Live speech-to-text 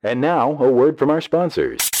And now, a word from our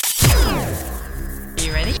sponsors.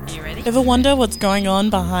 You ready? Ever wonder what's going on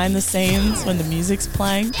behind the scenes when the music's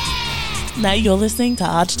playing? Now you're listening to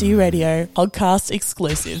ArchD Radio, podcast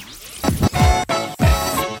exclusive.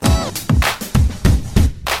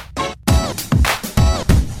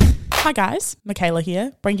 Hi guys, Michaela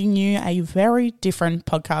here, bringing you a very different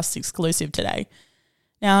podcast exclusive today.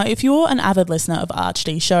 Now, if you're an avid listener of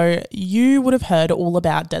ArchD Show, you would have heard all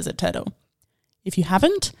about Desert Turtle. If you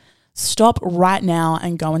haven't, stop right now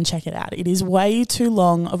and go and check it out. It is way too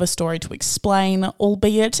long of a story to explain,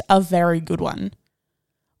 albeit a very good one.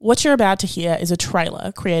 What you're about to hear is a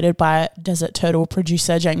trailer created by Desert Turtle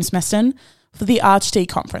producer James Meston for the ArchD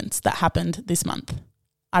conference that happened this month.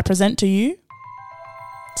 I present to you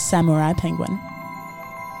Samurai Penguin.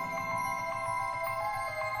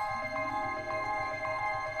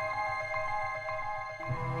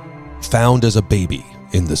 Found as a baby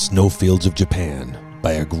in the snowfields of Japan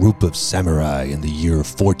by a group of samurai in the year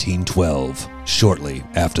 1412, shortly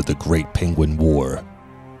after the Great Penguin War.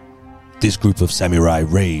 This group of samurai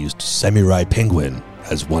raised Samurai Penguin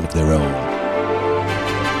as one of their own.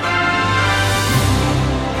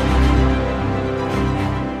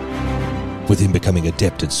 With him becoming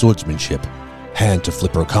adept at swordsmanship,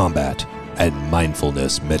 hand-to-flipper combat, and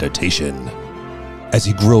mindfulness meditation. As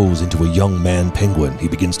he grows into a young man penguin, he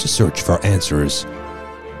begins to search for answers.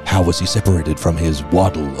 How was he separated from his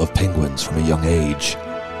waddle of penguins from a young age?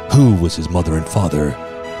 Who was his mother and father?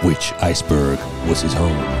 Which iceberg was his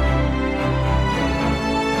home?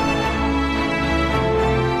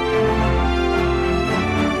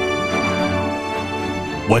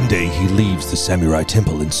 One day he leaves the samurai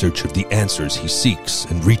temple in search of the answers he seeks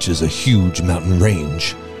and reaches a huge mountain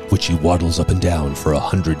range, which he waddles up and down for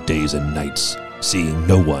 100 days and nights, seeing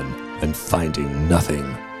no one and finding nothing.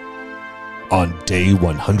 On day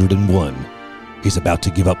 101, he's about to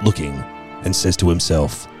give up looking and says to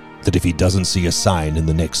himself that if he doesn't see a sign in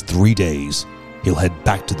the next 3 days, he'll head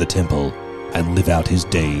back to the temple and live out his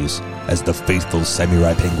days as the faithful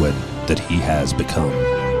samurai penguin that he has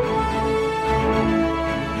become.